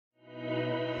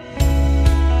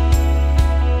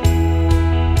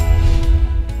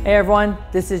Hey everyone,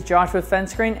 this is Josh with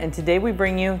Fence Screen, and today we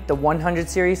bring you the 100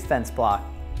 series fence block.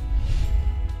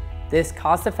 This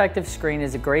cost-effective screen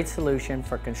is a great solution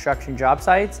for construction job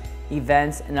sites,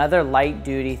 events, and other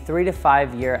light-duty 3 to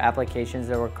 5 year applications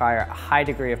that require a high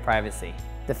degree of privacy.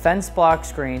 The fence block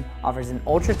screen offers an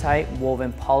ultra-tight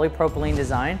woven polypropylene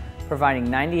design, providing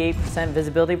 98%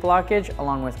 visibility blockage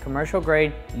along with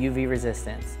commercial-grade UV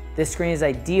resistance. This screen is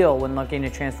ideal when looking to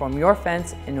transform your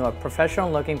fence into a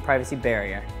professional-looking privacy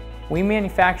barrier. We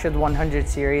manufacture the 100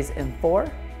 series in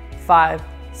 4, 5,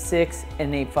 6,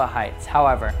 and 8 foot heights.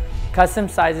 However, custom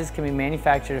sizes can be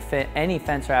manufactured to fit any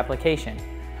fence or application.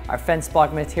 Our fence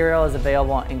block material is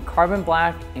available in carbon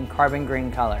black and carbon green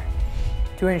color.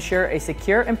 To ensure a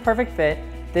secure and perfect fit,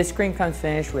 this screen comes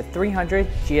finished with 300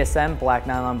 GSM black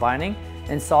nylon binding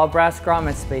and solid brass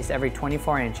grommets spaced every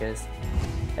 24 inches.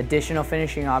 Additional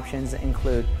finishing options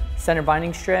include center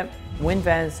binding strip, wind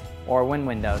vents, or wind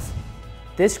windows.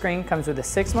 This screen comes with a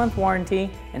 6-month warranty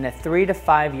and a 3 to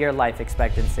 5 year life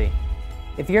expectancy.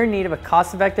 If you're in need of a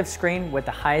cost-effective screen with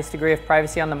the highest degree of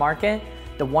privacy on the market,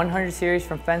 the 100 series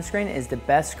from Fence Screen is the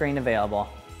best screen available.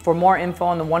 For more info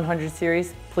on the 100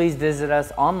 series, please visit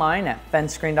us online at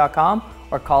fencescreen.com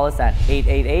or call us at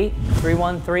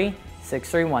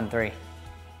 888-313-6313.